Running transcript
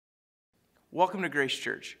Welcome to Grace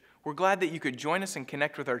Church. We're glad that you could join us and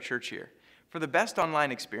connect with our church here. For the best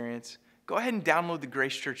online experience, go ahead and download the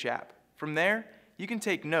Grace Church app. From there, you can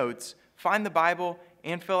take notes, find the Bible,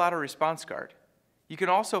 and fill out a response card. You can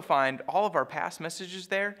also find all of our past messages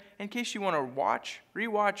there in case you want to watch,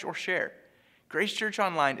 rewatch, or share. Grace Church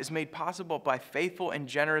Online is made possible by faithful and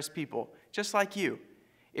generous people just like you.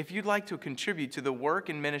 If you'd like to contribute to the work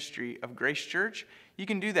and ministry of Grace Church, you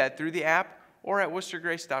can do that through the app or at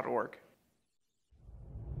worcestergrace.org.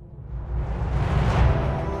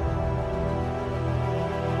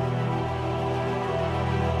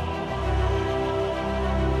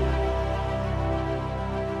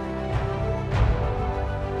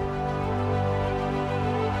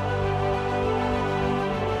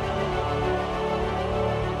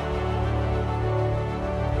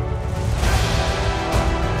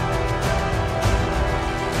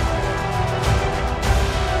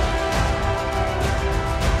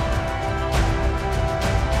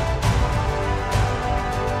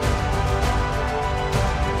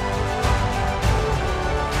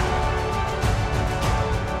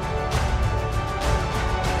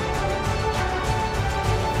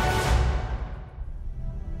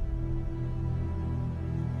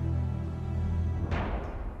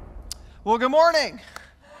 Well, good morning.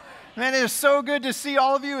 Man, it is so good to see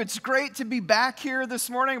all of you. It's great to be back here this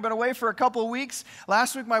morning. I've been away for a couple of weeks.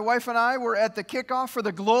 Last week, my wife and I were at the kickoff for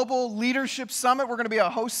the Global Leadership Summit. We're going to be a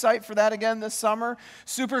host site for that again this summer.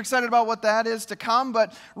 Super excited about what that is to come,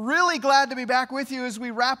 but really glad to be back with you as we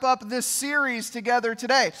wrap up this series together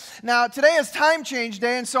today. Now, today is time change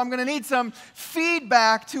day, and so I'm going to need some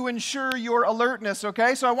feedback to ensure your alertness,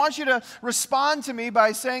 okay? So I want you to respond to me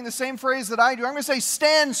by saying the same phrase that I do. I'm going to say,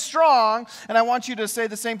 stand strong, and I want you to say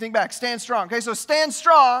the same thing back. Stand strong. Okay, so stand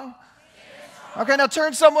strong. Okay, now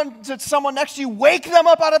turn to someone next to you, wake them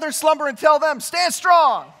up out of their slumber and tell them, stand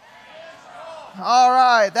strong. All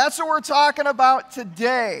right, that's what we're talking about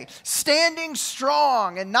today. Standing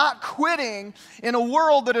strong and not quitting in a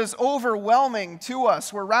world that is overwhelming to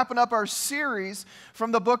us. We're wrapping up our series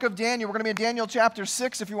from the book of Daniel. We're going to be in Daniel chapter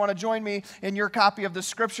 6 if you want to join me in your copy of the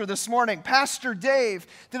scripture this morning. Pastor Dave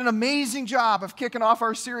did an amazing job of kicking off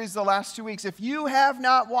our series the last 2 weeks. If you have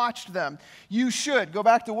not watched them, you should. Go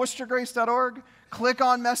back to worcestergrace.org. Click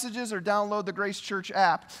on messages or download the Grace Church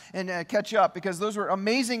app and catch up because those were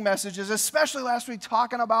amazing messages, especially last week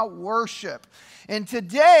talking about worship. And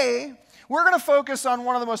today, we're going to focus on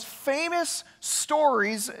one of the most famous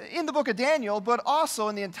stories in the book of Daniel, but also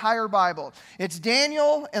in the entire Bible. It's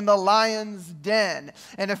Daniel and the lion's den.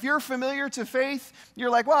 And if you're familiar to faith, you're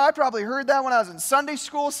like, well, I probably heard that when I was in Sunday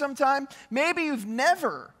school sometime. Maybe you've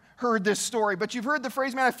never heard this story, but you've heard the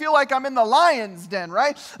phrase, man, I feel like I'm in the lion's den,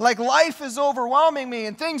 right? Like life is overwhelming me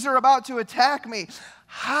and things are about to attack me.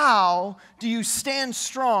 How do you stand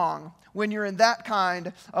strong when you're in that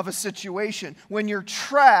kind of a situation? When you're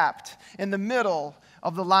trapped in the middle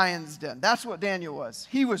of the lion's den. That's what Daniel was.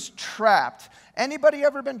 He was trapped. Anybody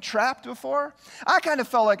ever been trapped before? I kind of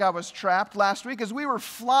felt like I was trapped last week as we were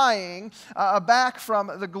flying back from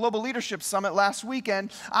the Global Leadership Summit last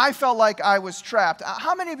weekend. I felt like I was trapped.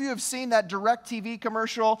 How many of you have seen that DirecTV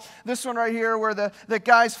commercial? This one right here where the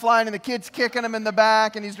guy's flying and the kid's kicking him in the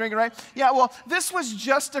back and he's drinking, right? Yeah, well, this was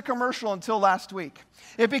just a commercial until last week.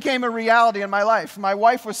 It became a reality in my life. My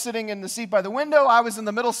wife was sitting in the seat by the window. I was in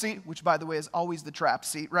the middle seat, which, by the way, is always the trap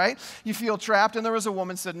seat, right? You feel trapped, and there was a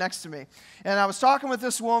woman sitting next to me. And I was talking with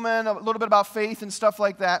this woman a little bit about faith and stuff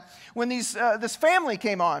like that when this family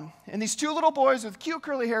came on, and these two little boys with cute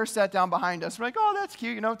curly hair sat down behind us. We're like, oh, that's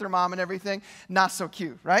cute, with their mom and everything. Not so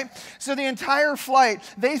cute, right? So the entire flight,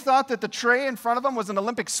 they thought that the tray in front of them was an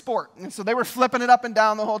Olympic sport. And so they were flipping it up and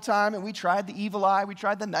down the whole time, and we tried the evil eye, we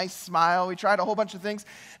tried the nice smile, we tried a whole bunch of things.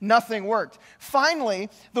 Nothing worked. Finally,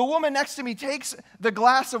 the woman next to me takes the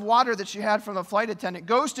glass of water that she had from the flight attendant,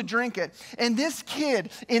 goes to drink it, and this kid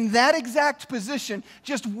in that exact position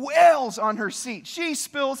just wails on her seat. She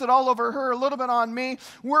spills it all over her, a little bit on me.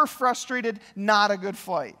 We're frustrated. Not a good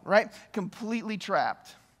flight, right? Completely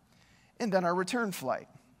trapped. And then our return flight.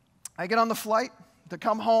 I get on the flight to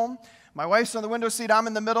come home. My wife's on the window seat. I'm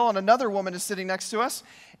in the middle, and another woman is sitting next to us.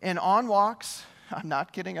 And on walks, I'm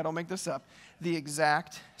not kidding, I don't make this up, the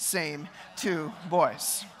exact same two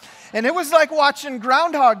boys. And it was like watching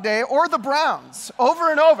Groundhog Day or the Browns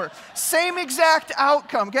over and over. Same exact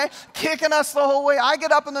outcome, okay? Kicking us the whole way. I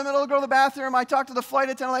get up in the middle to go to the bathroom. I talk to the flight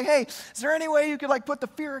attendant like, hey, is there any way you could put the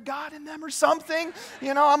fear of God in them or something?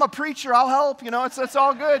 I'm a preacher. I'll help. It's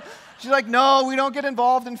all good. She's like, no, we don't get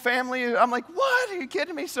involved in family. I'm like, what? Are you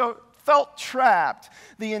kidding me? So felt trapped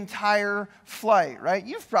the entire flight, right?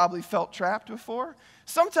 You've probably felt trapped before.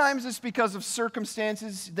 Sometimes it's because of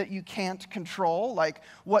circumstances that you can't control, like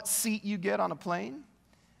what seat you get on a plane.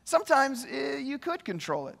 Sometimes you could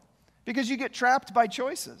control it because you get trapped by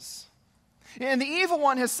choices. And the evil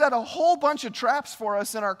one has set a whole bunch of traps for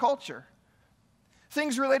us in our culture.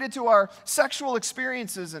 Things related to our sexual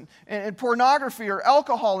experiences and pornography or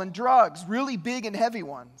alcohol and drugs, really big and heavy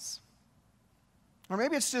ones. Or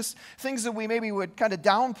maybe it's just things that we maybe would kind of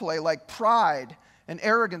downplay, like pride and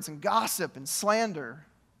arrogance and gossip and slander.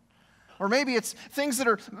 Or maybe it's things that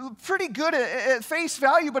are pretty good at face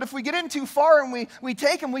value, but if we get in too far and we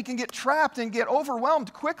take them, we can get trapped and get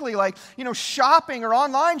overwhelmed quickly, like, shopping or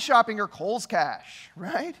online shopping or Kohl's Cash,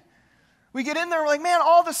 right? We get in there and we're like, man,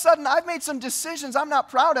 all of a sudden I've made some decisions I'm not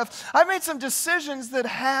proud of. I've made some decisions that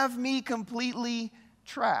have me completely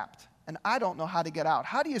trapped, and I don't know how to get out.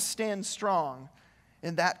 How do you stand strong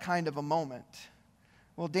in that kind of a moment?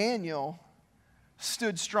 Well, Daniel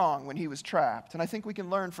stood strong when he was trapped, and I think we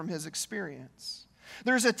can learn from his experience.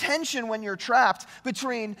 There's a tension when you're trapped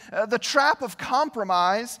between the trap of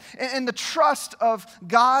compromise and the trust of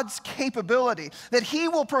God's capability, that He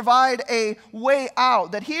will provide a way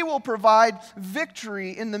out, that He will provide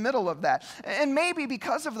victory in the middle of that. And maybe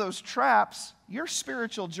because of those traps, your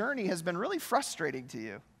spiritual journey has been really frustrating to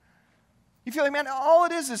you. You feel like, man, all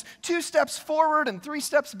it is 2 steps forward and 3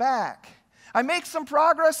 steps back. I make some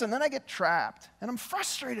progress and then I get trapped, and I'm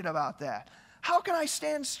frustrated about that. How can I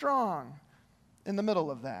stand strong in the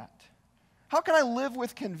middle of that? How can I live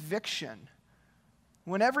with conviction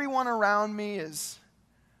when everyone around me is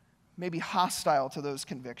maybe hostile to those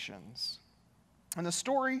convictions? And the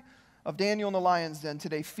story of Daniel in the lion's den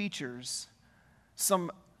today features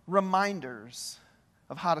some reminders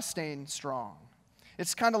of how to stay strong.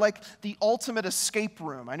 It's kind of like the ultimate escape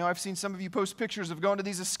room. I know I've seen some of you post pictures of going to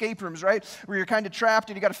these escape rooms, right? Where you're kind of trapped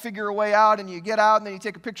and you got to figure a way out, and you get out and then you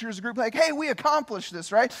take a picture as a group like, hey, we accomplished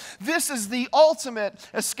this, right? This is the ultimate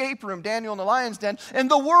escape room, Daniel in the lion's den. And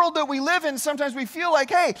the world that we live in, sometimes we feel like,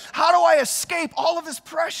 hey, how do I escape all of this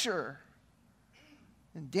pressure?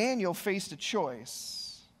 And Daniel faced a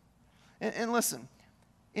choice. And listen,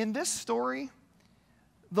 in this story,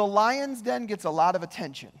 the lion's den gets a lot of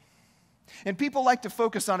attention. And people like to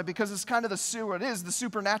focus on it because it's kind of the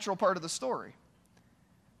supernatural part of the story.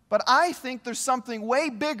 But I think there's something way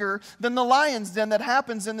bigger than the lion's den that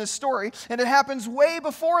happens in this story, and it happens way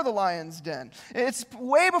before the lion's den. It's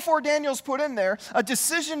way before Daniel's put in there. A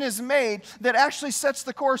decision is made that actually sets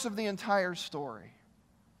the course of the entire story.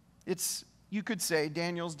 It's, you could say,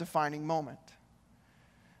 Daniel's defining moment.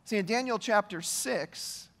 See, in Daniel chapter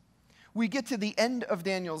 6, we get to the end of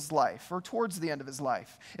Daniel's life, or towards the end of his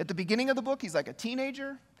life. At the beginning of the book, he's like a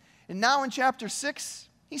teenager. And now in chapter 6,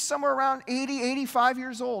 he's somewhere around 80, 85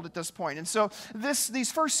 years old at this point. And so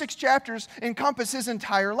these first 6 chapters encompass his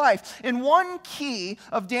entire life. And one key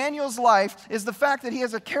of Daniel's life is the fact that he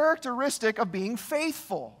has a characteristic of being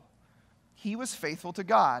faithful. He was faithful to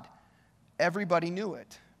God. Everybody knew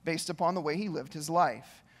it based upon the way he lived his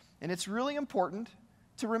life. And it's really important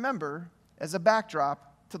to remember as a backdrop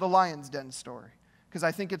to the lion's den story, because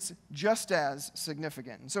I think it's just as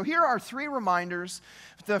significant. And so here are 3 reminders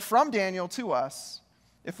from Daniel to us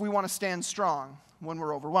if we want to stand strong when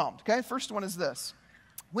we're overwhelmed. Okay, first one is this: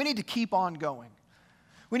 we need to keep on going.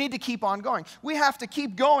 We need to keep on going. We have to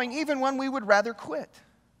keep going even when we would rather quit.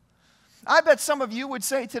 I bet some of you would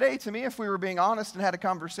say today to me, if we were being honest and had a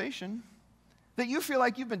conversation, that you feel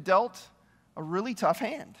like you've been dealt a really tough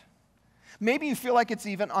hand. Maybe you feel like it's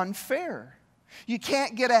even unfair. You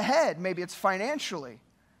can't get ahead. Maybe it's financially.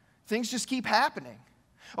 Things just keep happening.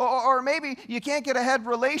 Or maybe you can't get ahead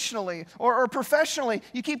relationally or professionally.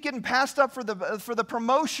 You keep getting passed up for the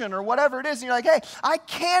promotion or whatever it is. And you're like, hey, I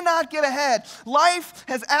cannot get ahead. Life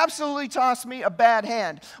has absolutely tossed me a bad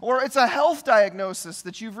hand. Or it's a health diagnosis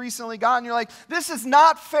that you've recently gotten. You're like, this is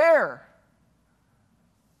not fair.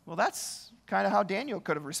 Well, that's kind of how Daniel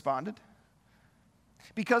could have responded.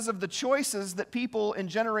 Because of the choices that people in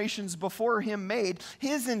generations before him made,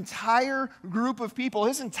 his entire group of people,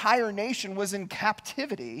 his entire nation was in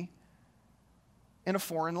captivity in a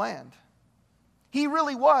foreign land. He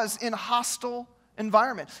really was in a hostile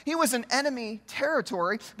environment. He was in enemy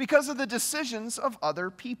territory because of the decisions of other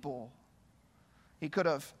people. He could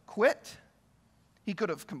have quit. He could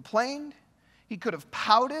have complained. He could have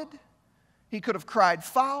pouted. He could have cried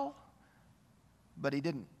foul. But he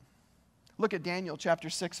didn't. Look at Daniel chapter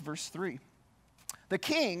 6, verse 3. The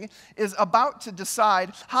king is about to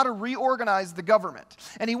decide how to reorganize the government.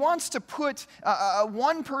 And he wants to put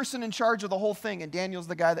one person in charge of the whole thing. And Daniel's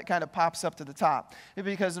the guy that kind of pops up to the top.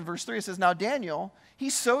 Because in verse 3 it says, "Now Daniel, he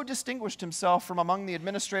so distinguished himself from among the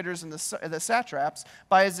administrators and the satraps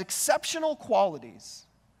by his exceptional qualities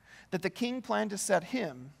that the king planned to set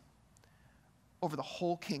him over the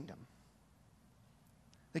whole kingdom."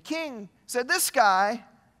 The king said, this guy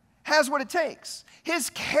has what it takes. His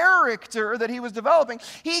character that he was developing,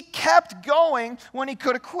 he kept going when he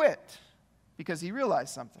could have quit because he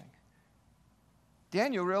realized something.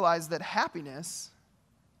 Daniel realized that happiness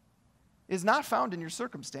is not found in your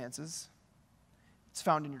circumstances, it's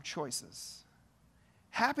found in your choices.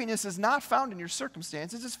 Happiness is not found in your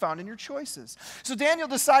circumstances, it's found in your choices. So Daniel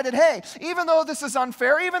decided, hey, even though this is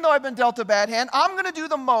unfair, even though I've been dealt a bad hand, I'm going to do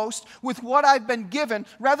the most with what I've been given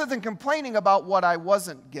rather than complaining about what I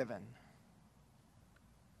wasn't given.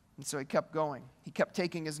 And so he kept going. He kept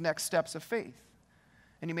taking his next steps of faith.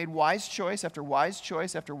 And he made wise choice after wise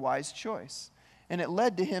choice after wise choice. And it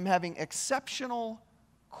led to him having exceptional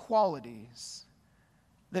qualities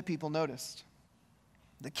that people noticed.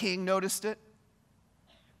 The king noticed it.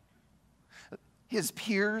 His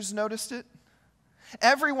peers noticed it.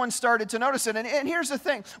 Everyone started to notice it. And here's the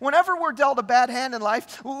thing. Whenever we're dealt a bad hand in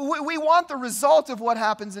life, we want the result of what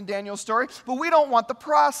happens in Daniel's story, but we don't want the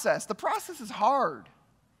process. The process is hard.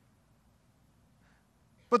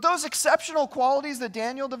 But those exceptional qualities that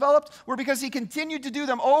Daniel developed were because he continued to do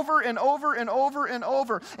them over and over and over and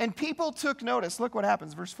over. And people took notice. Look what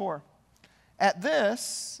happens, verse 4. At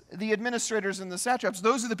this, the administrators and the satraps,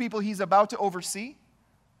 those are the people he's about to oversee.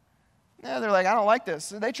 Yeah, they're like, I don't like this.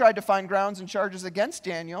 So they tried to find grounds and charges against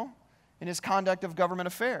Daniel in his conduct of government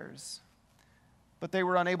affairs, but they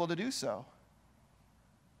were unable to do so.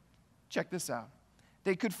 Check this out.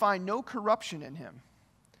 They could find no corruption in him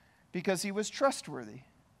because he was trustworthy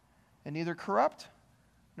and neither corrupt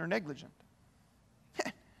nor negligent.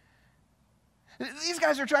 These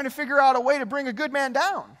guys are trying to figure out a way to bring a good man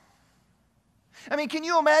down. I mean, can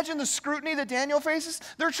you imagine the scrutiny that Daniel faces?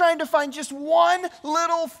 They're trying to find just one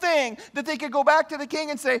little thing that they could go back to the king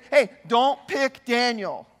and say, hey, don't pick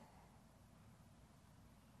Daniel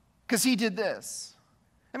because he did this.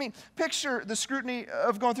 I mean, picture the scrutiny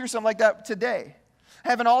of going through something like that today.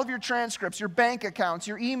 Having all of your transcripts, your bank accounts,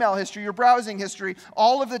 your email history, your browsing history,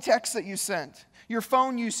 all of the texts that you sent, your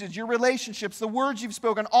phone usage, your relationships, the words you've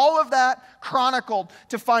spoken, all of that chronicled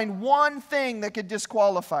to find one thing that could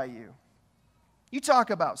disqualify you. You talk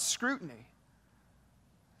about scrutiny.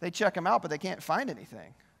 They check him out, but they can't find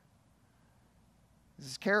anything.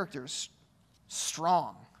 His character is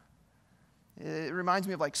strong. It reminds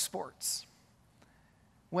me of like sports.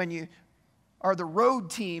 When you are the road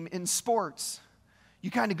team in sports, you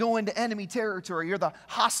kind of go into enemy territory. You're the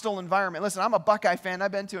hostile environment. Listen, I'm a Buckeye fan.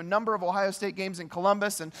 I've been to a number of Ohio State games in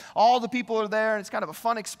Columbus, and all the people are there, and it's kind of a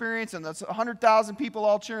fun experience, and that's 100,000 people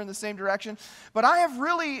all cheering in the same direction. But I have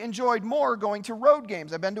really enjoyed more going to road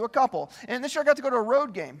games. I've been to a couple. And this year I got to go to a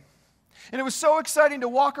road game. And it was so exciting to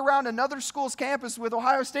walk around another school's campus with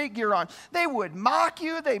Ohio State gear on. They would mock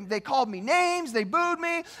you. They called me names. They booed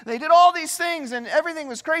me. They did all these things, and everything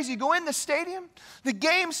was crazy. You go in the stadium, the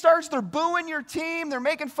game starts, they're booing your team. They're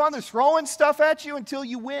making fun. They're throwing stuff at you until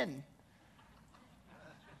you win.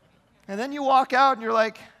 And then you walk out, and you're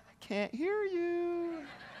like, I can't hear you.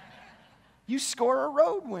 You score a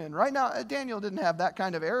road win. Right now, Daniel didn't have that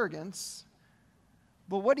kind of arrogance.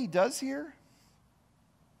 But what he does here,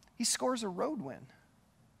 he scores a road win.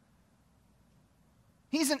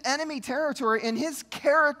 He's in enemy territory, and his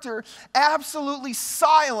character absolutely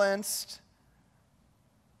silenced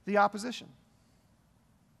the opposition.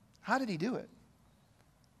 How did he do it?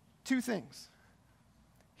 Two things.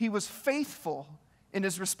 He was faithful in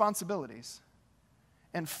his responsibilities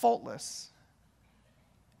and faultless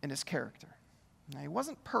in his character. Now, he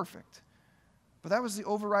wasn't perfect, but that was the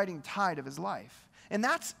overriding tide of his life. And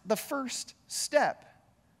that's the first step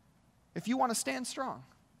if you want to stand strong.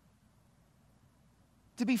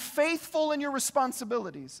 To be faithful in your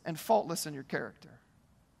responsibilities and faultless in your character.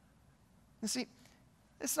 You see,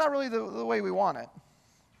 it's not really the way we want it.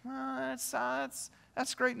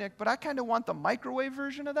 That's great, Nick, but I kind of want the microwave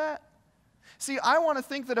version of that. See, I want to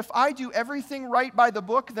think that if I do everything right by the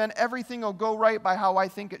book, then everything will go right by how I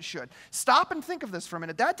think it should. Stop and think of this for a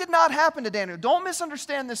minute. That did not happen to Daniel. Don't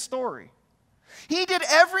misunderstand this story. He did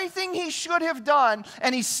everything he should have done,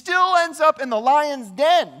 and he still ends up in the lion's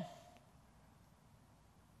den.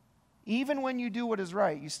 Even when you do what is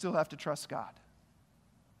right, you still have to trust God.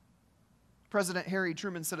 President Harry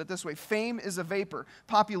Truman said it this way: fame is a vapor,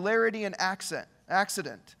 popularity an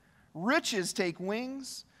accident. Riches take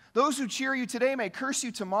wings, Those who cheer you today may curse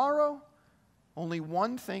you tomorrow. Only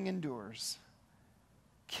one thing endures: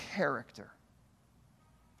 character.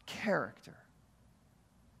 Character.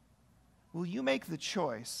 Will you make the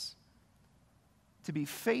choice to be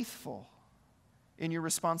faithful in your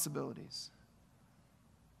responsibilities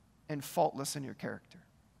and faultless in your character?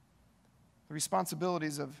 The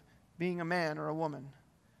responsibilities of being a man or a woman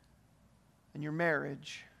in your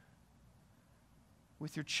marriage,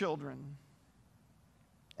 with your children,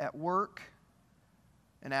 at work,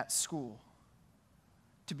 and at school.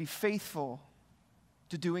 To be faithful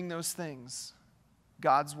to doing those things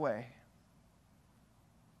God's way.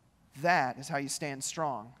 That is how you stand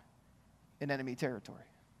strong in enemy territory.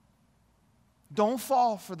 Don't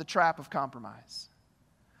fall for the trap of compromise.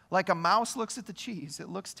 Like a mouse looks at the cheese, it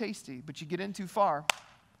looks tasty, but you get in too far,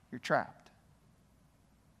 you're trapped.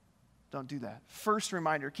 Don't do that. First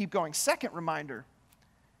reminder, keep going. Second reminder,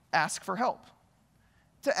 ask for help.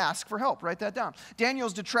 To ask for help. Write that down.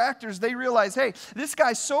 Daniel's detractors, they realize, hey, this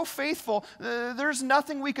guy's so faithful, there's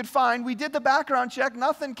nothing we could find. We did the background check,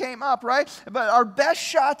 nothing came up, right? But our best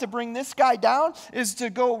shot to bring this guy down is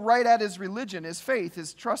to go right at his religion, his faith,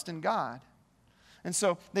 his trust in God. And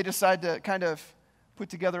so they decide to kind of put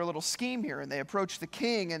together a little scheme here, and they approach the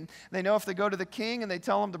king, and they know if they go to the king and they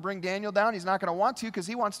tell him to bring Daniel down, he's not going to want to because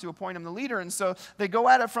he wants to appoint him the leader. And so they go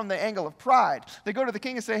at it from the angle of pride. They go to the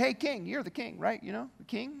king and say, hey, king, you're the king, right? You know, the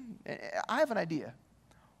king, I have an idea.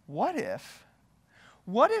 What if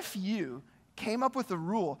you came up with a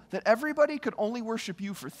rule that everybody could only worship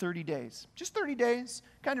you for 30 days? Just 30 days,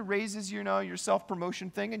 kind of raises, your self-promotion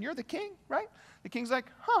thing, and you're the king, right? The king's like,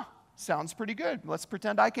 sounds pretty good. Let's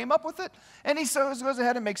pretend I came up with it. And he goes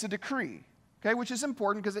ahead and makes a decree, okay, which is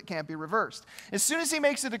important because it can't be reversed. As soon as he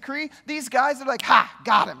makes a decree, these guys are like,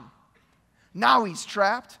 got him. Now he's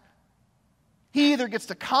trapped. He either gets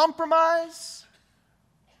to compromise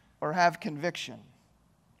or have conviction.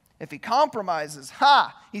 If he compromises,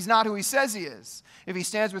 he's not who he says he is. If he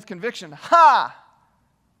stands with conviction,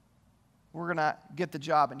 we're going to get the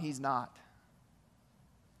job and he's not.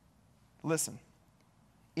 Listen.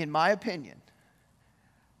 In my opinion,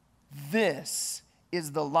 this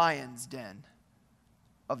is the lion's den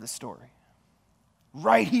of the story.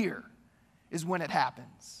 Right here is when it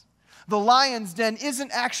happens. The lion's den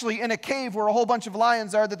isn't actually in a cave where a whole bunch of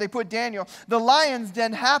lions are that they put Daniel. The lion's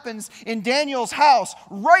den happens in Daniel's house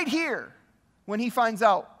right here when he finds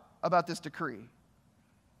out about this decree.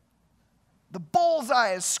 The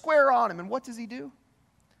bullseye is square on him, and what does he do?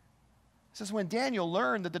 It says when Daniel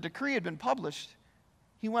learned that the decree had been published,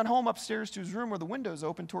 he went home upstairs to his room where the windows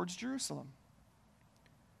opened towards Jerusalem.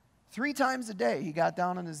 3 times a day, he got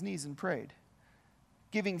down on his knees and prayed,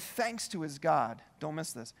 giving thanks to his God. Don't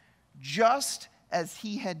miss this. Just as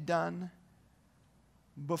he had done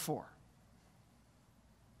before.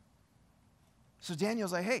 So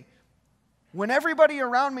Daniel's like, hey, when everybody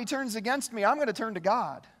around me turns against me, I'm going to turn to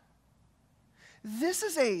God. This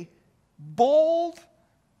is a bold,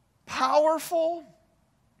 powerful,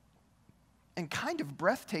 and kind of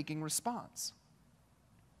breathtaking response.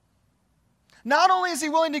 Not only is he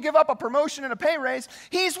willing to give up a promotion and a pay raise,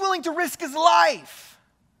 he's willing to risk his life.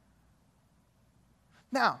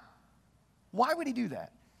 Now, why would he do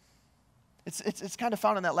that? It's kind of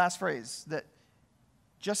found in that last phrase, that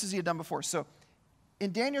just as he had done before. So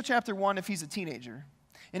in Daniel chapter 1, if he's a teenager,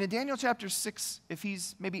 and in Daniel chapter 6, if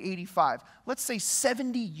he's maybe 85, let's say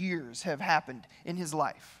 70 years have happened in his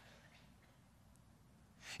life.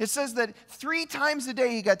 It says that 3 times a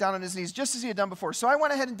day he got down on his knees, just as he had done before. So I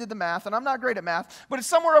went ahead and did the math, and I'm not great at math, but it's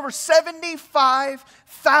somewhere over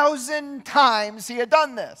 75,000 times he had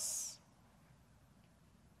done this.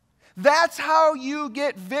 That's how you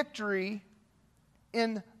get victory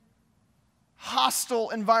in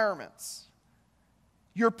hostile environments.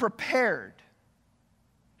 You're prepared.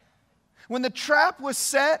 When the trap was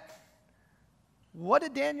set, what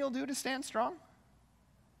did Daniel do to stand strong?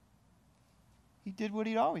 He did what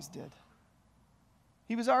he always did.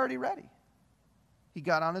 He was already ready. He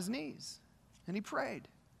got on his knees and he prayed.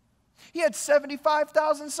 He had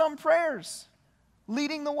 75,000 some prayers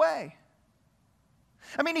leading the way.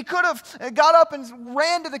 I mean, he could have got up and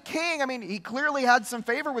ran to the king. I mean, he clearly had some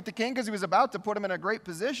favor with the king because he was about to put him in a great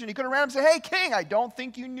position. He could have ran up and said, hey, king, I don't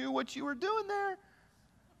think you knew what you were doing there.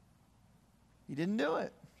 He didn't do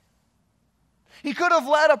it. He could have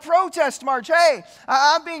led a protest march. Hey,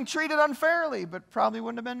 I'm being treated unfairly, but probably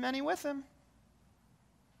wouldn't have been many with him.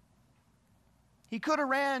 He could have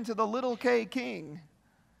ran to the little K king.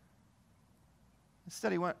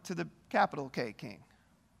 Instead, he went to the capital K king.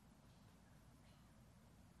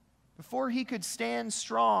 Before he could stand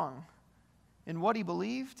strong in what he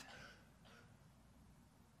believed,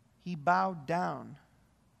 he bowed down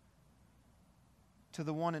to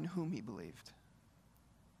the one in whom he believed.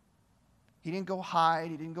 He didn't go hide.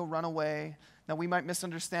 He didn't go run away. Now, we might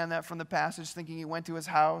misunderstand that from the passage, thinking he went to his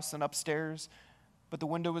house and upstairs, but the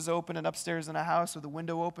window was open, and upstairs in a house with the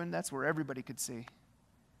window open, that's where everybody could see.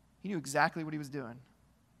 He knew exactly what he was doing.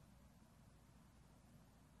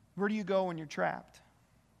 Where do you go when you're trapped?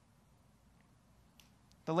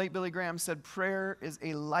 The late Billy Graham said, prayer is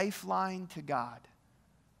a lifeline to God.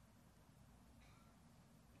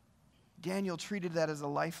 Daniel treated that as a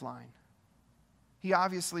lifeline. He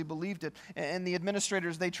obviously believed it. And the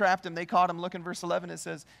administrators, they trapped him. They caught him. Look in verse 11. It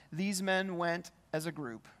says, these men went as a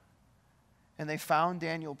group, and they found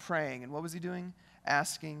Daniel praying. And what was he doing?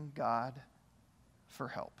 Asking God for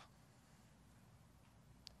help.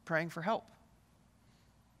 Praying for help.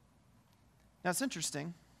 Now, it's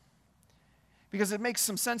interesting because it makes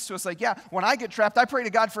some sense to us. Like, yeah, when I get trapped, I pray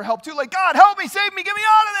to God for help too. Like, God, help me, save me, get me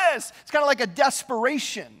out of this. It's kind of like a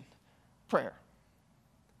desperation prayer.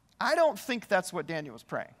 I don't think that's what Daniel was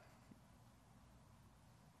praying.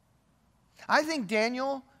 I think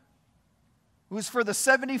Daniel was for the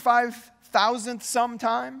 75,000th some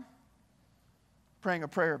time praying a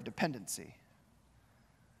prayer of dependency.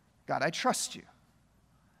 God, I trust you,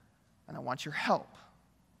 and I want your help.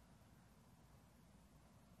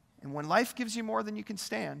 And when life gives you more than you can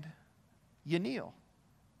stand, you kneel.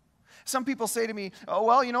 Some people say to me, oh,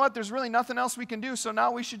 well, you know what? There's really nothing else we can do, so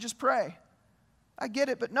now we should just pray. I get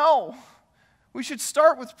it, but no. We should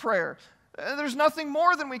start with prayer. There's nothing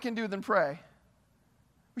more than we can do than pray.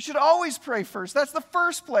 We should always pray first. That's the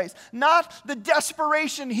first place. Not the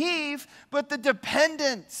desperation heave, but the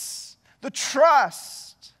dependence, the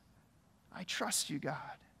trust. I trust you, God.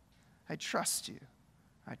 I trust you.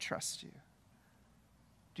 I trust you.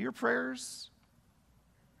 Do your prayers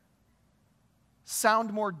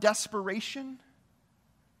sound more desperation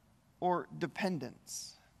or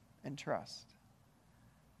dependence and trust?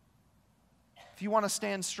 If you want to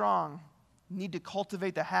stand strong, you need to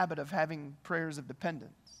cultivate the habit of having prayers of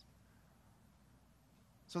dependence.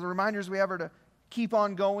 So the reminders we have are to keep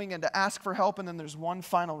on going and to ask for help, and then there's one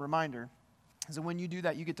final reminder, is that when you do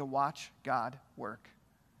that, you get to watch God work.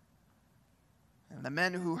 And the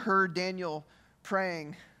men who heard Daniel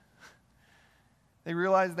praying, they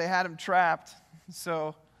realized they had him trapped.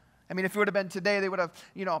 So, I mean, if it would have been today, they would have,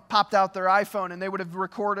 popped out their iPhone and they would have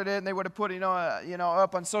recorded it and they would have put,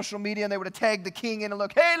 up on social media and they would have tagged the king in and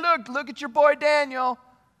look at your boy Daniel.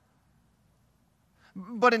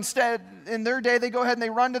 But instead, in their day, they go ahead and they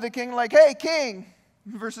run to the king like, hey, king,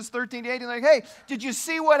 verses 13 to 18, like, hey, did you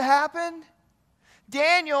see what happened?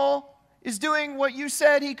 Daniel is doing what you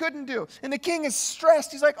said he couldn't do. And the king is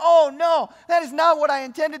stressed. He's like, oh no, that is not what I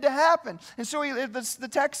intended to happen. And so the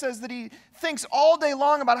text says that he thinks all day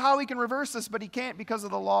long about how he can reverse this, but he can't because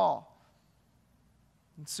of the law.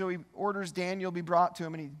 And so he orders Daniel be brought to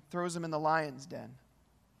him and he throws him in the lion's den.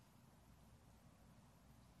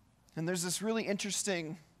 And there's this really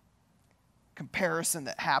interesting comparison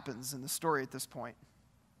that happens in the story at this point.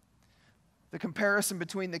 The comparison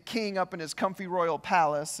between the king up in his comfy royal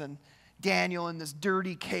palace and Daniel in this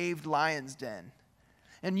dirty caved lion's den.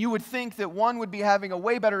 And you would think that one would be having a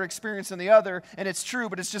way better experience than the other, and it's true,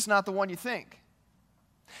 but it's just not the one you think.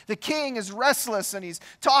 The king is restless and he's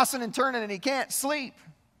tossing and turning and he can't sleep.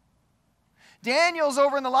 Daniel's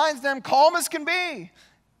over in the lion's den, calm as can be.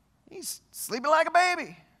 He's sleeping like a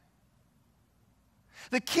baby.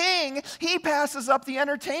 The king, he passes up the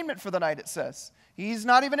entertainment for the night, it says. He's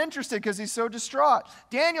not even interested because he's so distraught.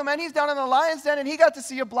 Daniel, man, he's down in the lion's den and he got to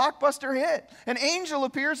see a blockbuster hit. An angel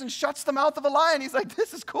appears and shuts the mouth of a lion. He's like,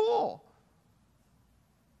 this is cool.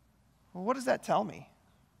 Well, what does that tell me?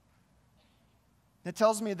 It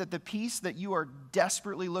tells me that the peace that you are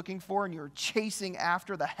desperately looking for and you're chasing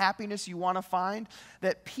after, the happiness you want to find,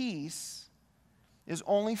 that peace is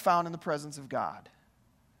only found in the presence of God.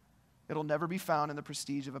 It'll never be found in the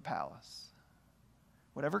prestige of a palace.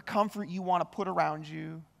 Whatever comfort you want to put around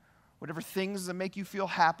you, whatever things that make you feel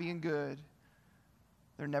happy and good,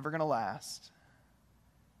 they're never going to last.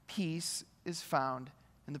 Peace is found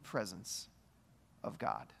in the presence of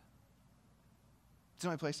God. It's the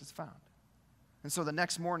only place it's found. And so the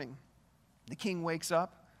next morning, the king wakes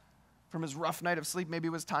up from his rough night of sleep. Maybe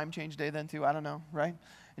it was time change day then too, I don't know, right?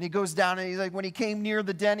 And he goes down and he's like, when he came near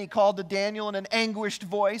the den, he called to Daniel in an anguished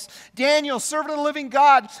voice, Daniel, servant of the living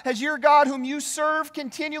God, has your God whom you serve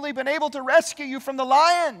continually been able to rescue you from the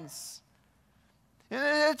lions?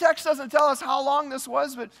 And the text doesn't tell us how long this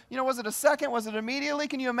was, but, was it a second? Was it immediately?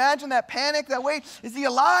 Can you imagine that panic, that wait? Is he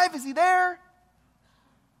alive? Is he there?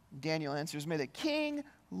 Daniel answers, may the king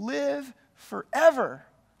live forever.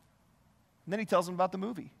 And then he tells him about the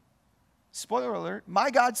movie. Spoiler alert, my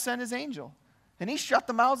God sent his angel, and he shut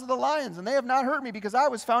the mouths of the lions, and they have not hurt me because I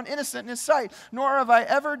was found innocent in his sight, nor have I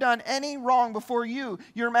ever done any wrong before you,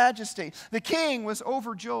 your majesty. The king was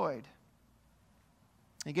overjoyed.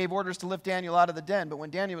 He gave orders to lift Daniel out of the den, but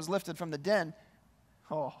when Daniel was lifted from the den,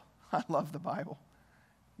 oh, I love the Bible,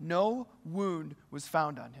 no wound was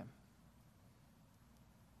found on him.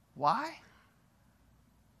 Why?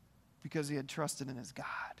 Because he had trusted in his God.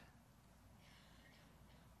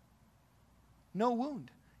 No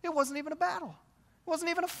wound. It wasn't even a battle. It wasn't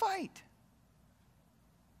even a fight.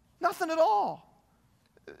 Nothing at all.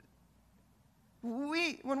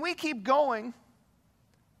 When we keep going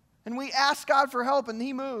and we ask God for help and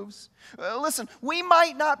he moves, listen, we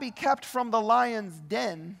might not be kept from the lion's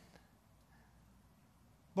den,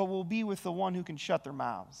 but we'll be with the one who can shut their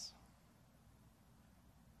mouths.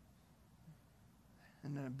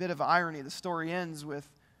 And in a bit of irony, the story ends with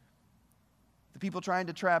the people trying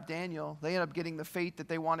to trap Daniel. They end up getting the fate that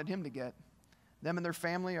they wanted him to get. Them and their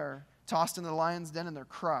family are tossed into the lion's den and they're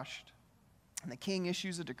crushed. And the king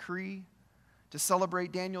issues a decree to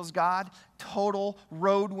celebrate Daniel's God. Total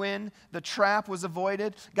road win. The trap was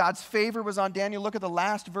avoided. God's favor was on Daniel. Look at the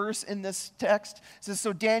last verse in this text. It says,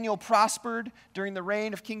 so Daniel prospered during the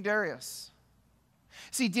reign of King Darius.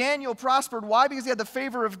 See, Daniel prospered. Why? Because he had the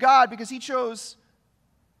favor of God. Because he chose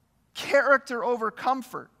character over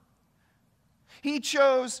comfort. He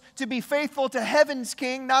chose to be faithful to heaven's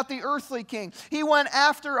king, not the earthly king. He went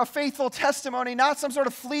after a faithful testimony, not some sort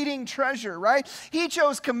of fleeting treasure, right? He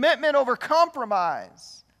chose commitment over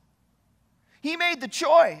compromise. He made the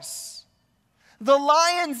choice. The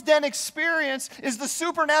lion's den experience is the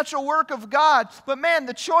supernatural work of God. But man,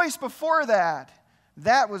 the choice before that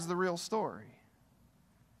was the real story.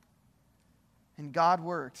 And God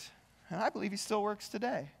worked. And I believe he still works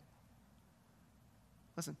today.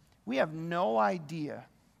 Listen, we have no idea.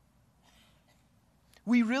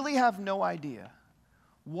 We really have no idea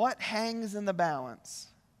what hangs in the balance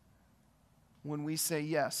when we say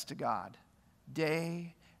yes to God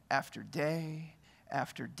day after day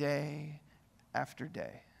after day after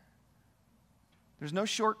day. There's no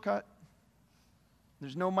shortcut.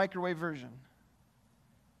 There's no microwave version.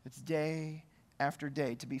 It's day after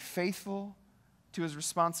day to be faithful to his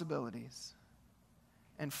responsibilities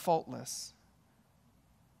and faultless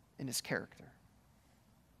in his character.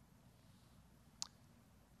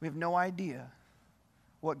 We have no idea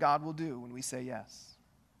what God will do when we say yes.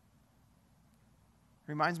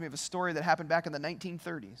 It reminds me of a story that happened back in the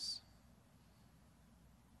 1930s.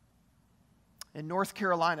 In North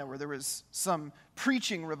Carolina, where there was some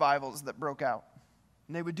preaching revivals that broke out.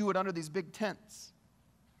 And they would do it under these big tents.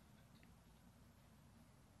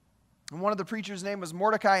 And one of the preachers' name was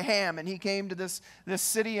Mordecai Ham, and he came to this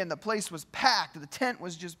city, and the place was packed. The tent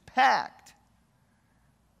was just packed.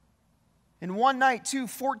 And one night, two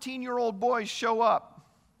 14-year-old boys show up,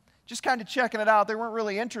 just kind of checking it out. They weren't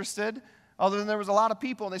really interested, other than there was a lot of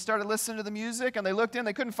people, and they started listening to the music, and they looked in.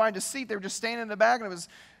 They couldn't find a seat. They were just standing in the back, and it was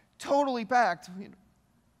totally packed.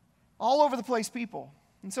 All over the place, people.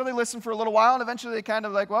 And so they listened for a little while, and eventually they kind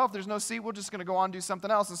of like, well, if there's no seat, we're just going to go on and do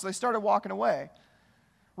something else. And so they started walking away.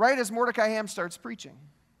 Right as Mordecai Ham starts preaching.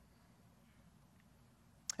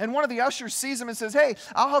 And one of the ushers sees him and says, hey,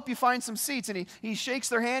 I'll help you find some seats. And he shakes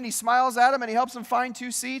their hand, he smiles at them, and he helps them find 2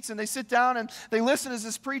 seats. And they sit down and they listen as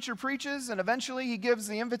this preacher preaches. And eventually he gives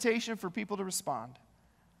the invitation for people to respond.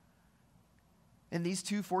 And these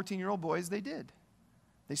 2 14-year-old boys, they did.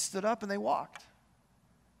 They stood up and they walked.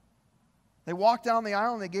 They walked down the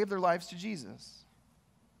aisle and they gave their lives to Jesus.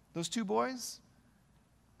 Those 2 boys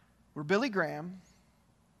were Billy Graham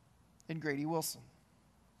and Grady Wilson.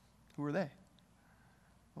 Who were they?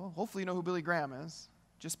 Well, hopefully you know who Billy Graham is.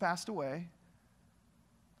 Just passed away.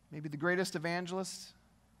 Maybe the greatest evangelist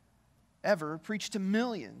ever. Preached to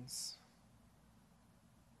millions.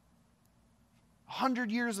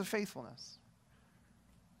 100 years of faithfulness.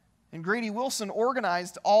 And Grady Wilson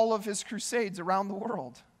organized all of his crusades around the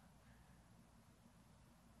world.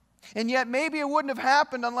 And yet maybe it wouldn't have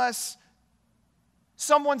happened unless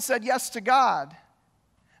someone said yes to God.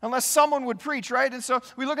 Unless someone would preach, right? And so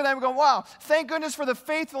we look at them and go, wow, thank goodness for the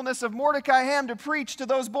faithfulness of Mordecai Ham to preach to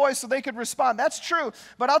those boys so they could respond. That's true.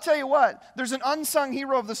 But I'll tell you what, there's an unsung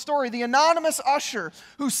hero of the story, the anonymous usher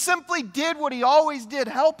who simply did what he always did,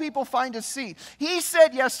 help people find a seat. He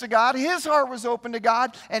said yes to God, his heart was open to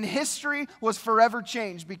God, and history was forever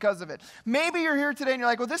changed because of it. Maybe you're here today and you're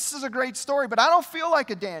like, well, this is a great story, but I don't feel like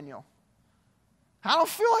a Daniel. I don't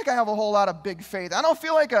feel like I have a whole lot of big faith. I don't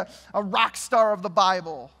feel like a rock star of the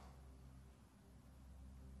Bible.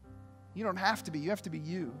 You don't have to be. You have to be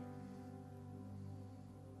you.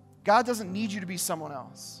 God doesn't need you to be someone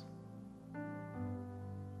else.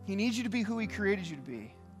 He needs you to be who He created you to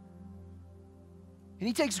be. And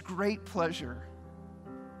He takes great pleasure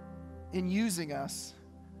in using us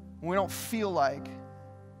when we don't feel like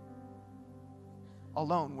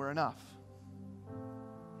alone we're enough.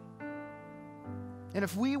 And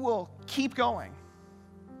if we will keep going,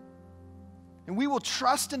 and we will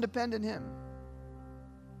trust and depend in Him,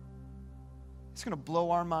 it's going to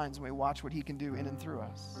blow our minds when we watch what He can do in and through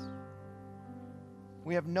us.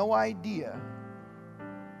 We have no idea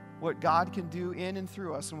what God can do in and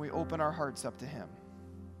through us when we open our hearts up to Him.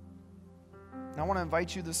 And I want to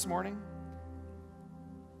invite you this morning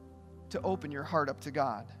to open your heart up to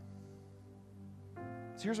God.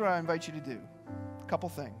 So here's what I invite you to do. A couple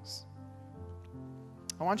things.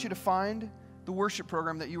 I want you to find the worship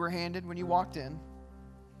program that you were handed when you walked in.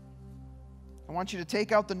 I want you to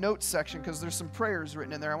take out the notes section because there's some prayers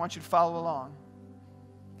written in there. I want you to follow along.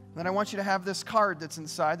 And then I want you to have this card that's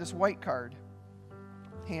inside, this white card,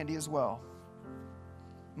 handy as well.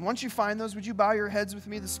 And once you find those, would you bow your heads with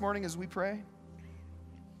me this morning as we pray?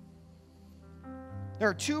 There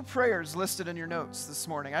are 2 prayers listed in your notes this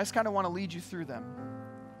morning. I just kind of want to lead you through them.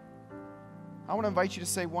 I want to invite you to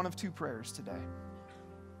say one of 2 prayers today.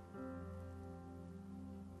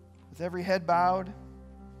 With every head bowed,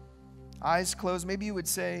 eyes closed, maybe you would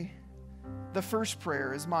say, the first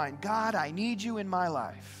prayer is mine. God, I need you in my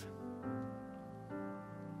life.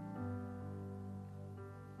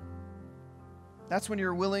 That's when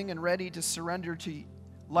you're willing and ready to surrender to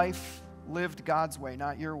life lived God's way,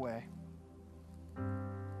 not your way.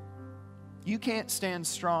 You can't stand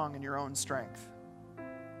strong in your own strength.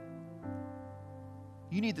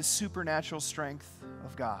 You need the supernatural strength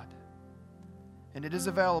of God. And it is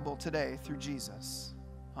available today through Jesus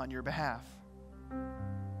on your behalf.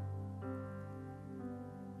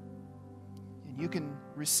 And you can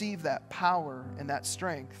receive that power and that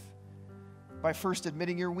strength by first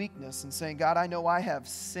admitting your weakness and saying, God, I know I have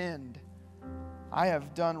sinned. I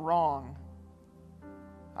have done wrong.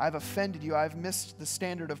 I've offended you. I've missed the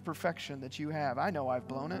standard of perfection that you have. I know I've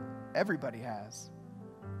blown it. Everybody has.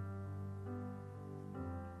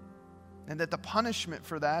 And that the punishment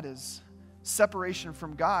for that is separation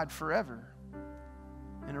from God forever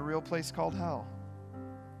in a real place called hell.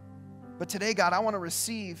 But today, God, I want to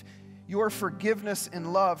receive your forgiveness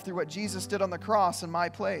and love through what Jesus did on the cross in my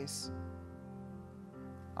place.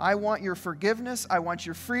 I want your forgiveness. I want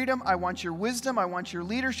your freedom. I want your wisdom. I want your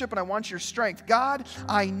leadership, and I want your strength. God,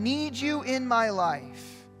 I need you in my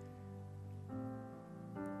life.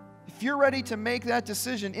 If you're ready to make that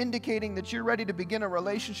decision, indicating that you're ready to begin a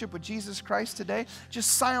relationship with Jesus Christ today,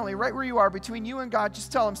 just silently, right where you are, between you and God,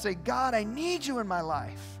 just tell Him, say, God, I need you in my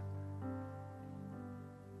life.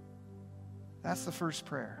 That's the first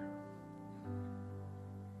prayer.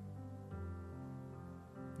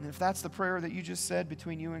 And if that's the prayer that you just said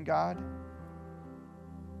between you and God,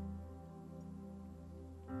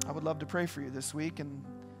 I would love to pray for you this week, and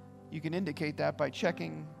you can indicate that by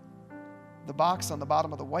checking the box on the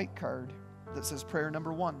bottom of the white card that says prayer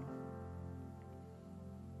number 1.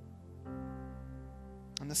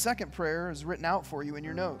 And the second prayer is written out for you in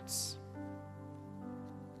your notes.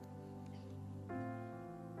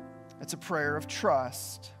 It's a prayer of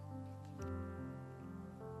trust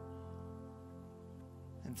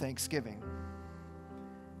and thanksgiving.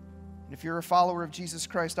 And if you're a follower of Jesus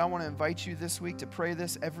Christ, I want to invite you this week to pray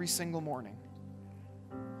this every single morning.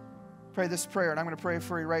 Pray this prayer, and I'm going to pray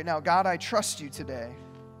for you right now. God, I trust you today.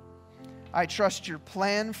 I trust your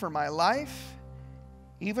plan for my life,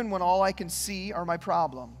 even when all I can see are my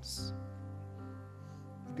problems.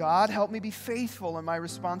 God, help me be faithful in my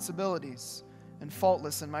responsibilities and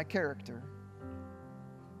faultless in my character.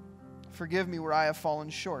 Forgive me where I have fallen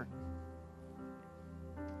short.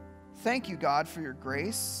 Thank you, God, for your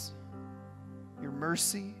grace, your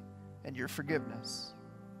mercy, and your forgiveness.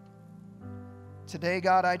 Today,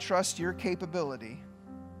 God, I trust your capability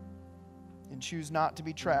and choose not to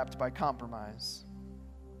be trapped by compromise.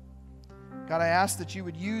 God, I ask that you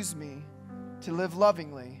would use me to live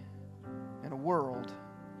lovingly in a world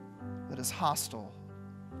that is hostile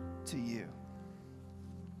to you.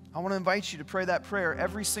 I want to invite you to pray that prayer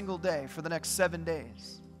every single day for the next 7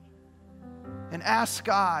 days. And ask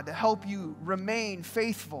God to help you remain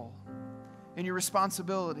faithful in your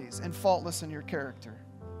responsibilities and faultless in your character.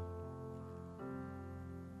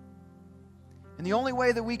 And the only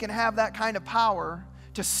way that we can have that kind of power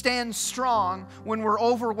to stand strong when we're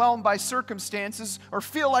overwhelmed by circumstances or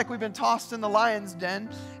feel like we've been tossed in the lion's den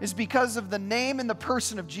is because of the name and the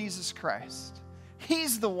person of Jesus Christ.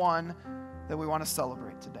 He's the one that we want to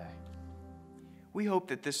celebrate today. We hope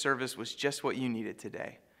that this service was just what you needed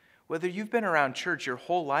today. Whether you've been around church your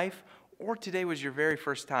whole life or today was your very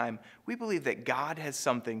first time, we believe that God has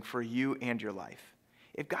something for you and your life.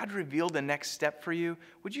 If God revealed the next step for you,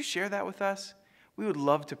 would you share that with us? We would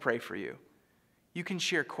love to pray for you. You can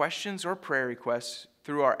share questions or prayer requests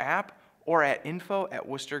through our app or at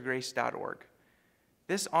info@worcestergrace.org.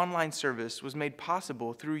 This online service was made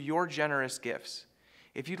possible through your generous gifts.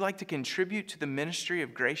 If you'd like to contribute to the ministry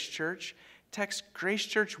of Grace Church, text Grace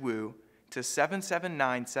Church Woo to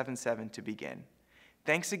 77977 to begin.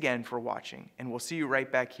 Thanks again for watching, and we'll see you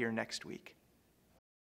right back here next week.